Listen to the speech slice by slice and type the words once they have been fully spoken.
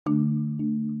Hey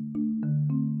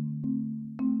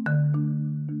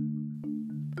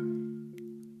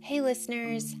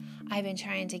listeners, I've been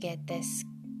trying to get this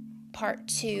part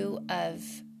 2 of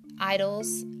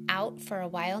idols out for a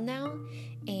while now,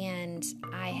 and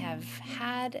I have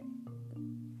had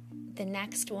the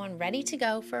next one ready to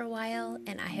go for a while,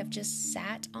 and I have just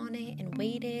sat on it and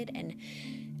waited and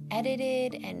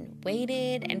edited and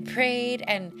waited and prayed,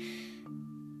 and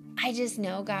I just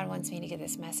know God wants me to get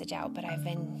this message out, but I've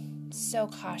been so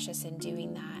cautious in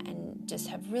doing that and just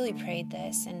have really prayed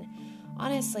this. And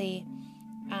honestly,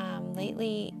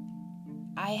 lately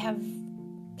I have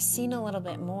seen a little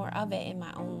bit more of it in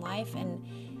my own life, and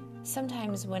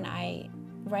sometimes when I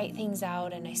write things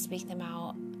out and I speak them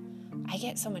out, I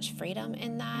get so much freedom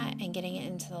in that and getting it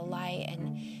into the light.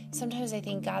 And sometimes I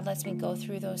think God lets me go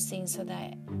through those things so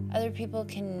that other people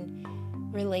can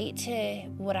relate to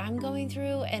what I'm going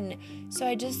through. And so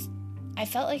I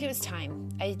felt like it was time.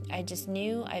 I just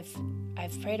knew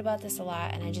I've prayed about this a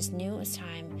lot, and I just knew it was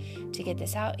time to get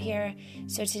this out here.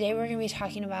 So today we're going to be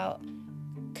talking about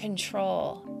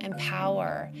control and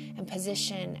power and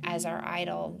position as our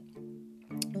idol.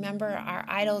 Remember, our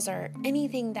idols are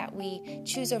anything that we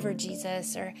choose over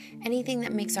Jesus, or anything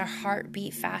that makes our heart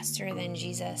beat faster than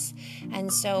Jesus.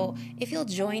 And so if you'll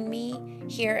join me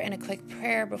here in a quick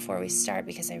prayer before we start,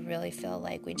 because I really feel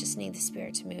like we just need the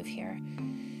Spirit to move here.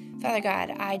 Father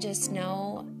God, I just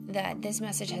know that this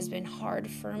message has been hard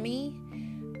for me,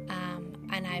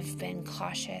 and I've been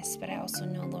cautious, but I also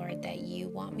know, Lord, that you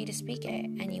want me to speak it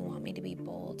and you want me to be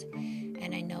bold.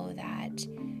 And I know that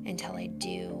until I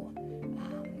do,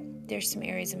 there's some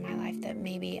areas in my life that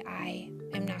maybe I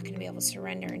am not going to be able to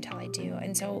surrender until I do.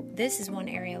 And so this is one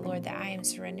area, Lord, that I am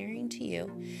surrendering to you.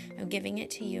 I'm giving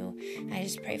it to you. And I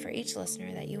just pray for each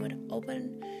listener that you would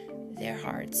open their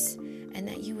hearts and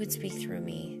that you would speak through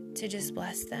me to just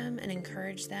bless them and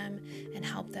encourage them and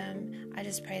help them. I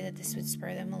just pray that this would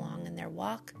spur them along in their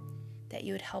walk, that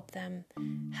you would help them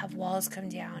have walls come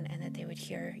down, and that they would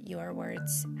hear your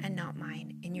words and not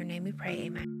mine. In your name we pray,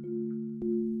 amen.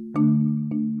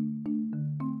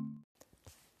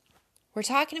 We're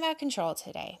talking about control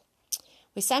today.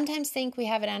 We sometimes think we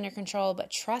have it under control, but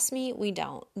trust me, we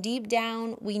don't. Deep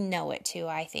down, we know it too,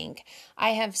 I think.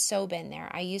 I have so been there.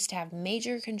 I used to have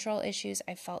major control issues.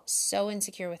 I felt so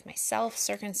insecure with myself,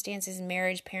 circumstances,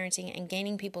 marriage, parenting, and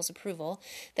gaining people's approval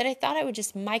that I thought I would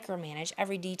just micromanage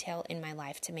every detail in my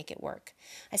life to make it work.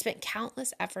 I spent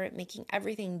countless effort making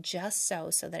everything just so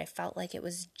that I felt like it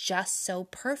was just so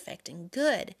perfect and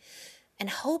good, and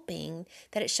hoping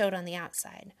that it showed on the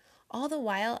outside. All the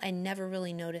while, I never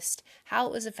really noticed how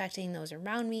it was affecting those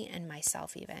around me and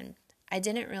myself even. I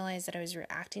didn't realize that I was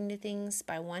reacting to things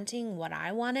by wanting what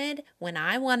I wanted, when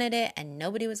I wanted it, and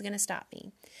nobody was going to stop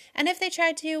me. And if they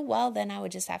tried to, well, then I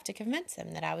would just have to convince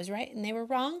them that I was right and they were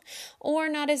wrong, or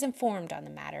not as informed on the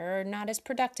matter, or not as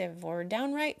productive, or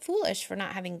downright foolish for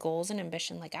not having goals and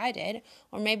ambition like I did,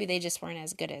 or maybe they just weren't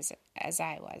as good as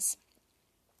I was.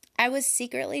 I was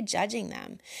secretly judging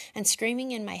them and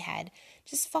screaming in my head,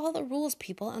 just follow the rules,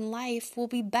 people, and life will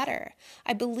be better.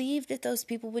 I believed that those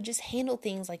people would just handle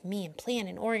things like me and plan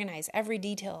and organize every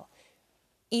detail,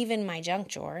 even my junk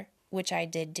drawer, which I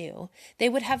did do. They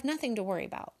would have nothing to worry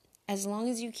about. As long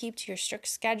as you keep to your strict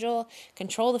schedule,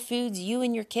 control the foods you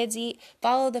and your kids eat,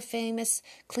 follow the famous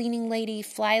cleaning lady,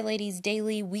 fly lady's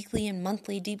daily, weekly, and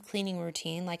monthly deep cleaning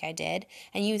routine like I did,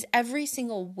 and use every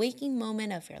single waking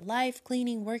moment of your life,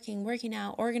 cleaning, working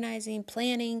out, organizing,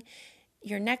 planning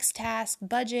your next task,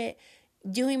 budget,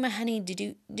 doing my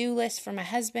honey-do list for my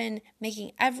husband,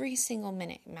 making every single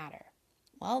minute matter.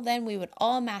 Well, then we would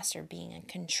all master being in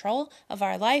control of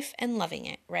our life and loving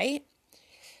it, right?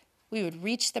 We would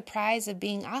reach the prize of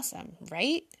being awesome,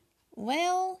 right?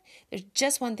 Well, there's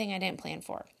just one thing I didn't plan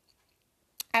for.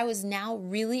 I was now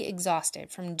really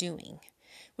exhausted from doing,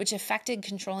 which affected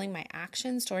controlling my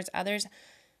actions towards others.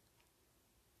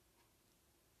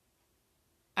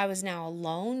 I was now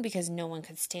alone because no one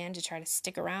could stand to try to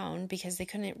stick around because they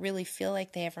couldn't really feel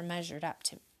like they ever measured up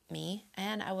to me,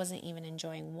 and I wasn't even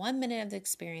enjoying 1 minute of the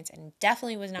experience, and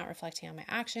definitely was not reflecting on my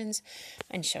actions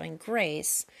and showing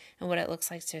grace and what it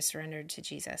looks like to surrender to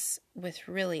Jesus with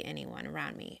really anyone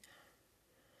around me.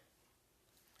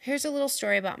 Here's a little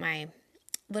story about my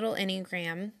little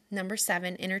Enneagram number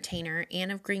 7 entertainer,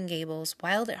 Anne of Green Gables,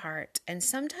 wild at heart, and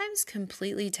sometimes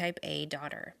completely type A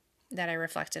daughter that I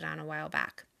reflected on a while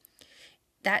back.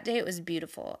 That day it was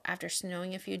beautiful. After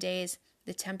snowing a few days,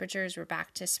 the temperatures were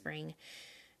back to spring,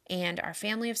 and our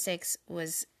family of 6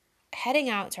 was heading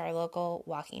out to our local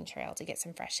walking trail to get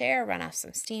some fresh air, run off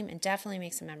some steam, and definitely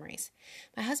make some memories.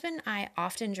 My husband and I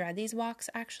often dread these walks,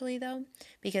 actually, though,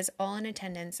 because all in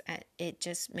attendance, it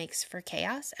just makes for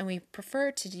chaos, and we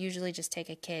prefer to usually just take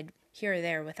a kid here or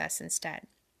there with us instead.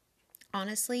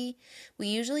 Honestly, we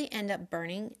usually end up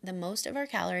burning the most of our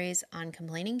calories on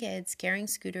complaining kids, carrying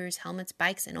scooters, helmets,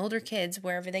 bikes, and older kids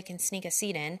wherever they can sneak a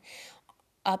seat in,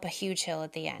 up a huge hill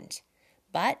at the end.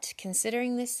 But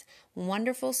considering this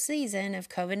wonderful season of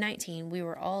COVID-19, we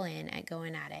were all in at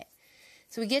going at it.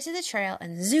 So we get to the trail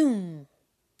and zoom!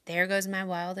 There goes my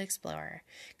wild explorer.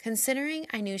 Considering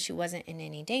I knew she wasn't in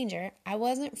any danger, I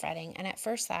wasn't fretting and at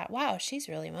first thought, wow, she's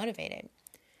really motivated.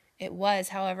 It was,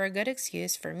 however, a good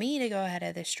excuse for me to go ahead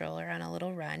of the stroller on a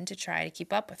little run to try to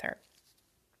keep up with her.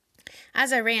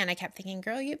 As I ran, I kept thinking,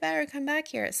 girl, you better come back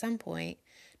here at some point.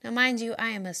 Now, mind you, I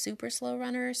am a super slow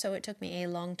runner, so it took me a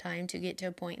long time to get to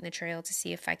a point in the trail to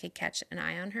see if I could catch an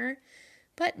eye on her.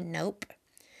 But nope.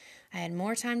 I had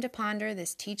more time to ponder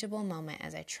this teachable moment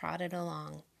as I trotted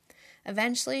along.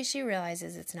 Eventually, she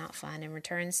realizes it's not fun and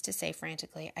returns to say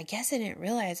frantically, I guess I didn't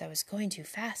realize I was going too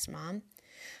fast, Mom.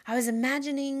 I was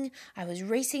imagining I was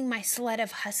racing my sled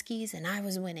of huskies and I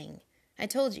was winning. I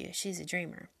told you, she's a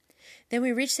dreamer. Then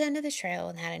we reached the end of the trail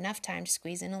and had enough time to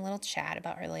squeeze in a little chat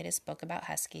about her latest book about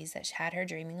huskies that had her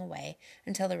dreaming away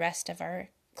until the rest of our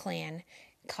clan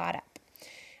caught up.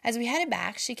 As we headed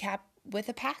back, she kept with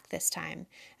a pack this time.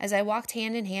 As I walked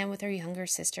hand in hand with her younger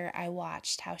sister, I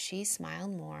watched how she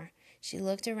smiled more. She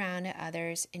looked around at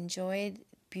others, enjoyed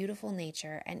beautiful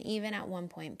nature, and even at one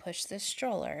point pushed the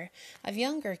stroller of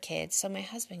younger kids so my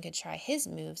husband could try his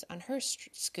moves on her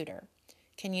scooter.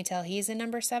 Can you tell he's a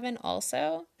number 7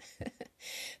 also?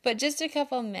 But just a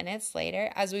couple minutes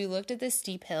later, as we looked at the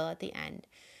steep hill at the end,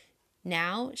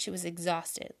 now she was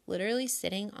exhausted, literally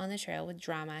sitting on the trail with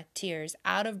drama, tears,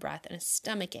 out of breath, and a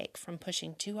stomach ache from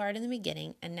pushing too hard in the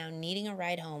beginning and now needing a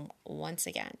ride home once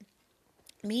again.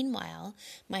 Meanwhile,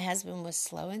 my husband was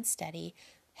slow and steady,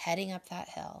 heading up that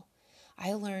hill.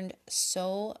 I learned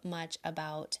so much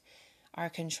about our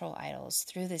control idols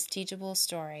through this teachable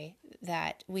story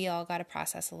that we all got to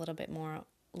process a little bit more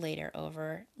later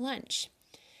over lunch.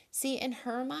 See, in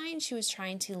her mind, she was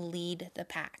trying to lead the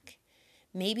pack,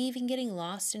 maybe even getting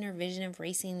lost in her vision of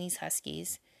racing these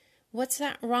huskies. What's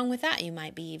that wrong with that, you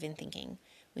might be even thinking?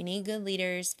 We need good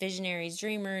leaders, visionaries,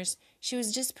 dreamers. She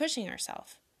was just pushing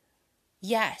herself.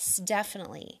 Yes,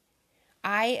 definitely.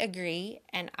 I agree,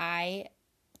 and I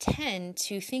tend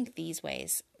to think these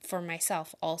ways for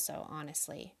myself also,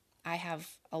 honestly. I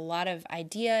have a lot of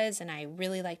ideas, and I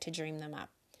really like to dream them up.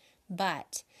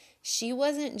 But she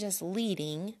wasn't just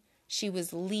leading, she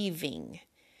was leaving.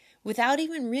 Without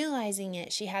even realizing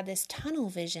it, she had this tunnel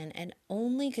vision and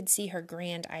only could see her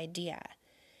grand idea.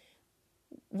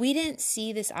 We didn't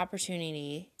see this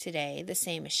opportunity today the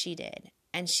same as she did,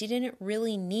 and she didn't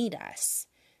really need us.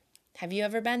 Have you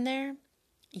ever been there?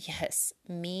 Yes,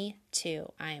 me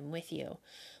too. I am with you.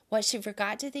 What she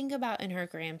forgot to think about in her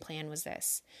grand plan was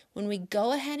this. When we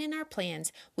go ahead in our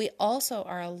plans, we also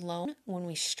are alone when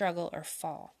we struggle or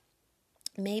fall.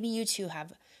 Maybe you too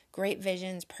have great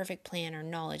visions, perfect plan, or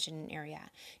knowledge in an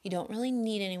area. You don't really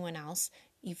need anyone else.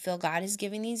 You feel God is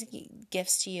giving these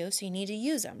gifts to you, so you need to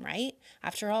use them, right?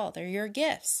 After all, they're your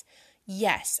gifts.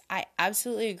 Yes, I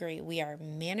absolutely agree. We are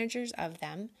managers of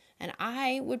them, and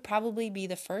I would probably be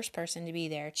the first person to be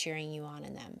there cheering you on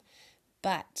in them.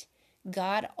 But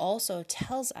God also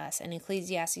tells us in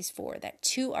Ecclesiastes 4 that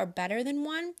 2 are better than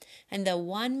 1, and though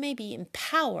 1 may be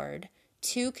empowered,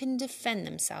 2 can defend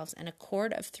themselves, and a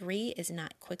cord of 3 is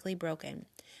not quickly broken.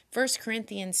 1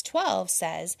 Corinthians 12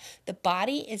 says, the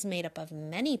body is made up of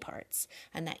many parts,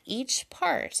 and that each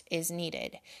part is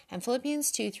needed. And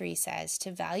Philippians 2:3 says,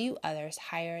 to value others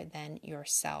higher than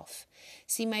yourself.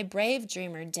 See, my brave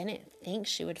dreamer didn't think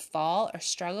she would fall or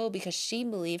struggle because she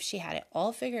believed she had it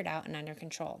all figured out and under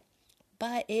control.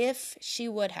 But if she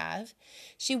would have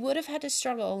had to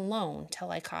struggle alone till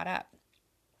I caught up.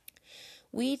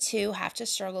 We too have to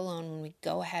struggle alone when we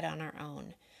go ahead on our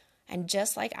own. And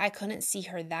just like I couldn't see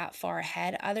her that far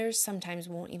ahead, others sometimes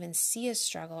won't even see us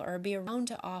struggle or be around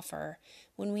to offer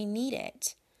when we need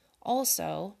it.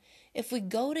 Also, if we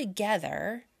go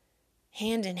together,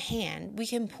 hand in hand, we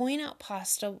can point out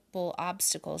possible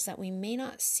obstacles that we may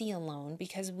not see alone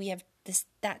because we have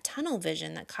that tunnel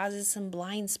vision that causes some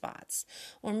blind spots.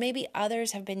 Or maybe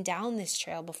others have been down this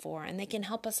trail before and they can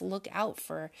help us look out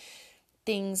for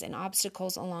things and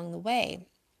obstacles along the way.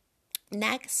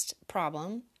 Next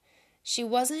problem, she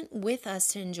wasn't with us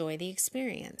to enjoy the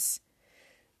experience.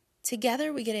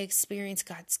 Together, we get to experience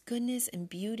God's goodness and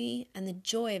beauty and the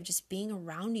joy of just being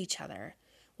around each other.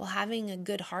 while having a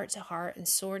good heart-to-heart and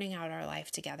sorting out our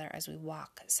life together as we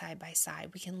walk side by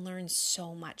side. We can learn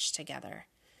so much together.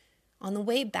 On the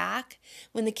way back,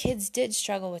 when the kids did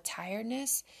struggle with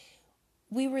tiredness,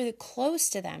 we were close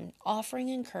to them, offering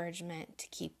encouragement to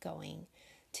keep going,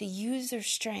 to use their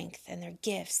strength and their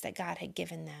gifts that God had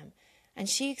given them. And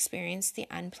she experienced the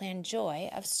unplanned joy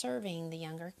of serving the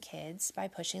younger kids by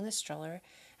pushing the stroller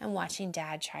and watching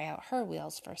Dad try out her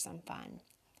wheels for some fun.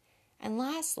 And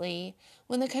lastly,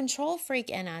 when the control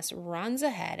freak in us runs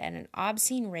ahead at an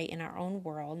obscene rate in our own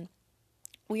world,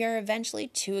 we are eventually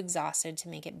too exhausted to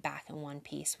make it back in one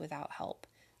piece without help.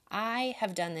 I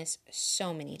have done this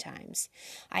so many times.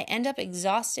 I end up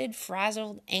exhausted,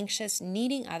 frazzled, anxious,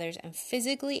 needing others, and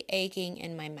physically aching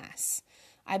in my mess.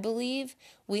 I believe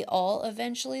we all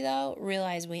eventually, though,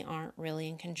 realize we aren't really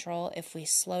in control if we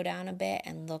slow down a bit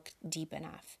and look deep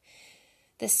enough.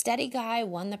 The steady guy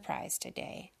won the prize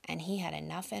today, and he had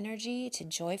enough energy to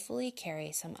joyfully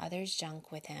carry some others'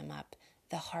 junk with him up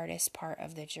the hardest part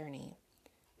of the journey.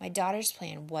 My daughter's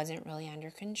plan wasn't really under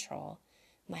control.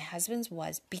 My husband's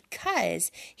was,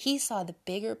 because he saw the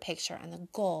bigger picture and the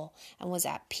goal and was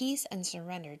at peace and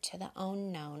surrendered to the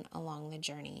unknown along the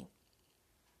journey.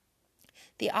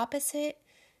 The opposite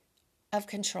of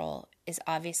control is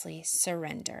obviously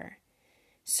surrender.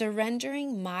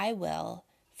 Surrendering my will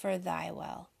for thy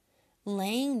will.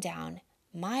 Laying down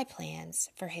my plans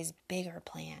for his bigger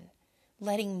plan.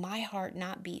 Letting my heart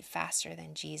not beat faster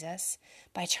than Jesus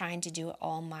by trying to do it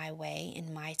all my way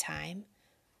in my time.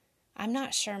 I'm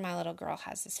not sure my little girl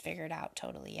has this figured out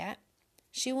totally yet.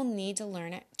 She will need to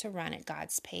learn it to run at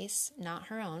God's pace, not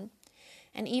her own.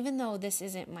 And even though this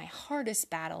isn't my hardest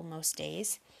battle most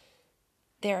days,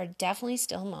 there are definitely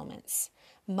still moments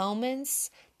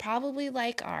probably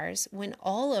like ours when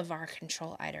all of our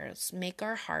control idols make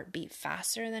our heart beat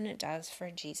faster than it does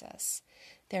for Jesus.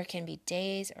 There can be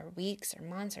days or weeks or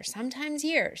months or sometimes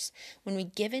years when we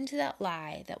give into that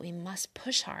lie that we must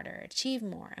push harder, achieve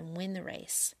more, and win the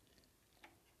race.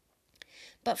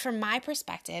 But from my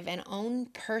perspective and own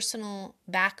personal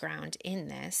background in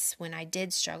this, when I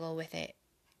did struggle with it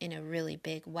in a really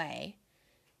big way,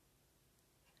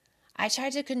 I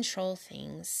tried to control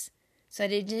things so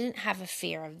that I didn't have a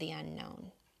fear of the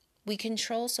unknown. We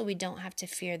control so we don't have to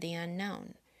fear the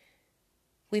unknown.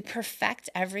 We perfect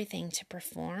everything to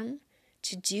perform,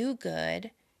 to do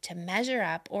good, to measure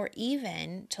up, or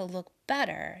even to look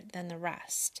better than the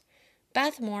rest.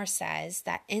 Beth Moore says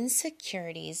that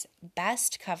insecurity's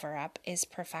best cover-up is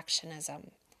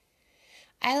perfectionism.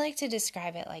 I like to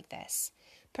describe it like this.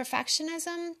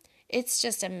 Perfectionism, it's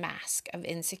just a mask of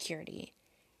insecurity.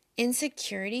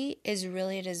 Insecurity is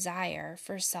really a desire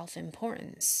for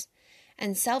self-importance.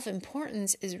 And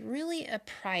self-importance is really a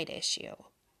pride issue.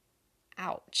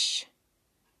 Ouch.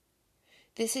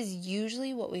 This is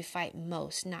usually what we fight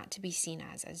most not to be seen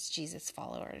as Jesus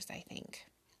followers, I think.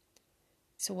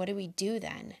 So what do we do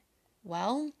then?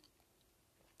 Well,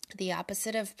 the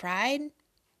opposite of pride,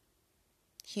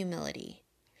 humility.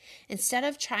 Instead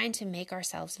of trying to make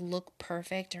ourselves look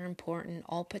perfect or important,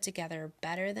 all put together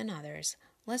better than others,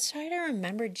 let's try to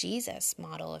remember Jesus'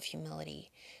 model of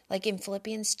humility, like in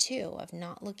Philippians 2, of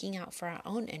not looking out for our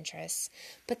own interests,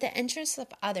 but the interests of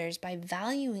others by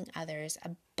valuing others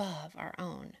above our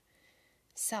own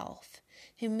self.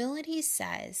 Humility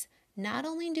says, not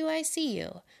only do I see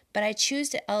you, but I choose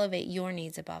to elevate your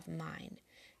needs above mine.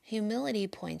 Humility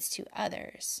points to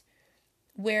others,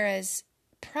 whereas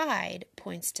pride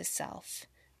points to self.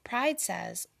 Pride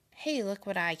says, hey, look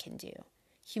what I can do.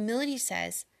 Humility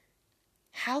says,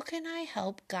 how can I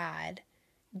help God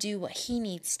do what he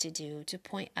needs to do to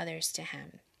point others to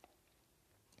him?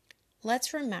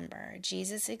 Let's remember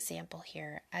Jesus' example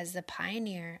here as the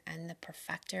pioneer and the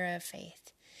perfecter of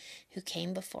faith who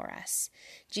came before us.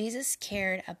 Jesus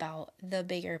cared about the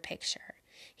bigger picture.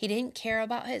 He didn't care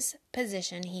about his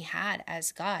position he had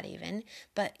as God even,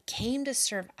 but came to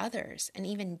serve others and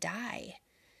even die.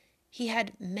 He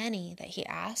had many that he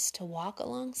asked to walk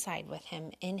alongside with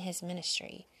him in his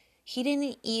ministry. He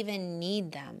didn't even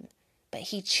need them, but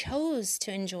he chose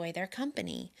to enjoy their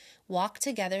company, walk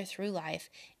together through life,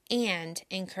 and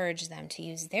encourage them to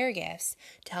use their gifts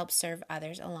to help serve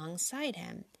others alongside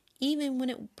him, even when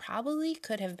it probably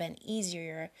could have been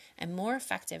easier and more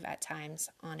effective at times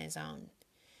on his own.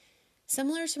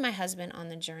 Similar to my husband on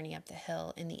the journey up the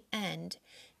hill, in the end,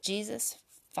 Jesus'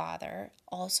 Father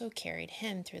also carried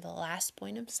him through the last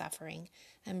point of suffering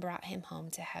and brought him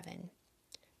home to heaven.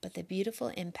 But the beautiful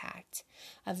impact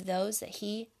of those that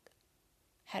he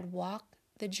had walked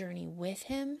the journey with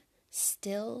him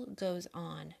still goes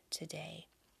on today.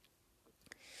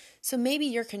 So maybe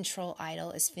your control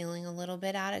idol is feeling a little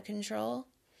bit out of control.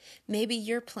 Maybe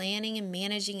you're planning and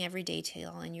managing every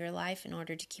detail in your life in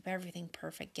order to keep everything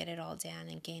perfect, get it all done,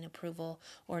 and gain approval,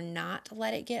 or not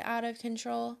let it get out of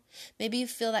control. Maybe you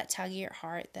feel that tug at your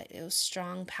heart, that those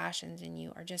strong passions in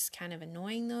you are just kind of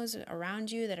annoying those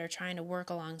around you that are trying to work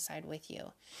alongside with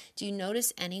you. Do you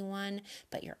notice anyone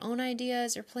but your own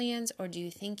ideas or plans, or do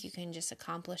you think you can just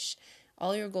accomplish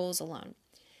all your goals alone?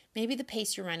 Maybe the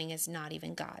pace you're running is not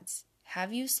even God's.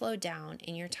 Have you slowed down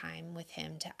in your time with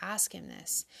Him to ask Him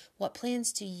this? What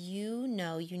plans do you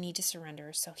know you need to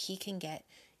surrender so He can get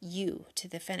you to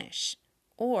the finish?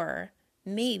 Or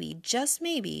maybe, just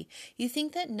maybe, you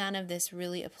think that none of this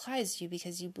really applies to you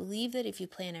because you believe that if you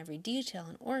plan every detail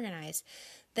and organize,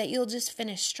 that you'll just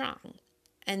finish strong.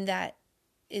 And that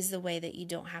is the way that you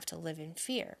don't have to live in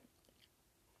fear.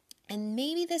 And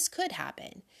maybe this could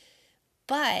happen.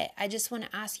 But I just want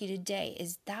to ask you today,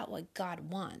 is that what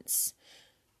God wants?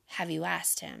 Have you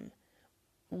asked Him?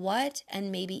 What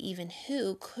and maybe even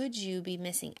who could you be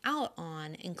missing out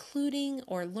on, including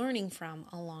or learning from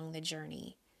along the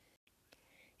journey?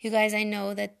 You guys, I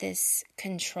know that this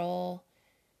control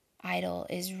idol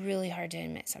is really hard to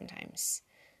admit sometimes.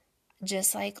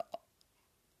 Just like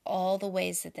all the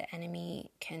ways that the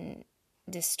enemy can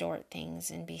distort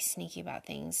things and be sneaky about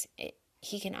things,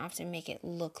 he can often make it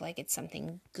look like it's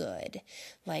something good,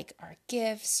 like our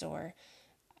gifts or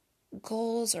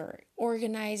goals or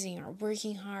organizing or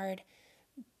working hard.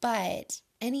 But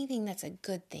anything that's a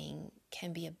good thing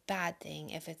can be a bad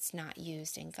thing if it's not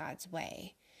used in God's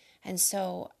way. And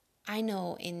so I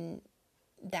know in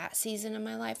that season of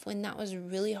my life, when that was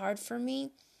really hard for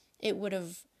me, it would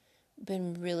have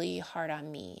been really hard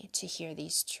on me to hear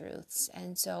these truths.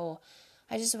 And so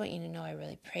I just want you to know I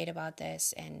really prayed about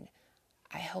this, and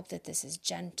I hope that this is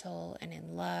gentle and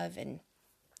in love, and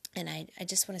I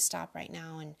just want to stop right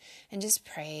now and just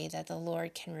pray that the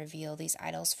Lord can reveal these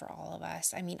idols for all of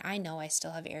us. I mean, I know I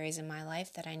still have areas in my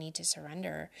life that I need to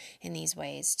surrender in these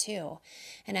ways too.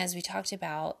 And as we talked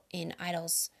about in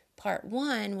Idols Part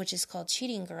 1, which is called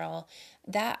Cheating Girl,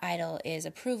 that idol is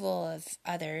approval of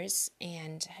others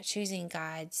and choosing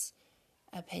God's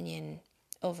opinion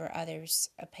over others'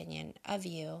 opinion of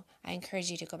you. I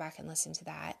encourage you to go back and listen to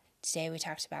that. Today we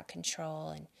talked about control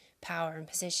and power and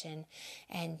position.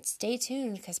 And stay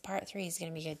tuned because part 3 is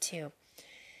going to be good too.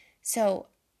 So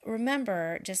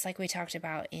remember, just like we talked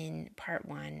about in part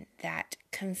 1, that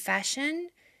confession,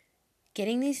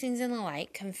 getting these things in the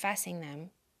light, confessing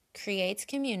them, creates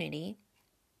community.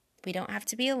 We don't have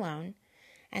to be alone.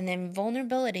 And then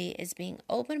vulnerability is being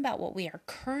open about what we are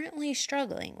currently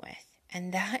struggling with.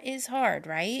 And that is hard,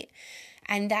 right?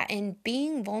 And that in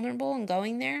being vulnerable and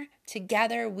going there,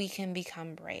 together we can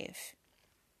become brave.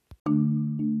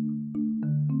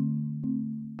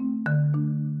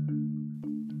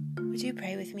 Would you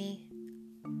pray with me?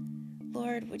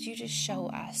 Lord, would you just show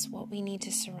us what we need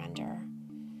to surrender?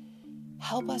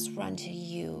 Help us run to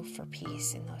you for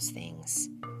peace in those things.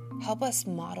 Help us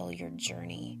model your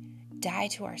journey, die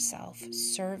to ourselves,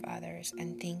 serve others,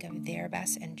 and think of their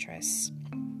best interests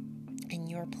and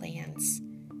your plans.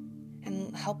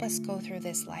 And help us go through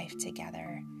this life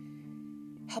together.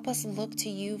 Help us look to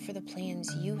you for the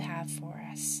plans you have for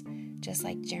us, just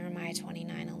like Jeremiah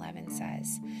 29:11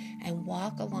 says, and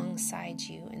walk alongside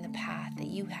you in the path that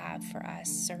you have for us,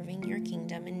 serving your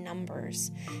kingdom in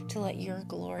numbers to let your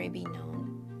glory be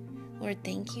known. Lord,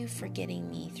 thank you for getting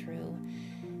me through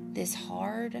this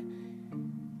hard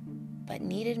but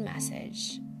needed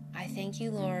message. I thank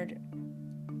you, Lord,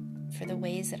 for the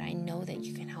ways that I know that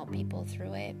you can help people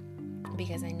through it,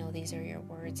 because I know these are your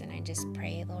words. And I just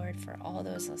pray, Lord, for all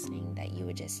those listening, that you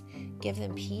would just give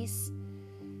them peace,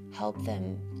 help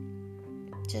them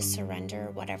just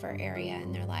surrender whatever area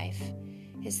in their life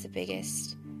is the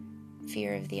biggest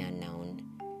fear of the unknown.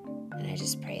 And I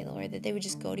just pray, Lord, that they would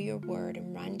just go to your word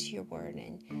and run to your word,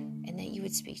 and that you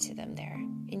would speak to them there.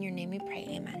 In your name we pray,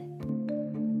 amen.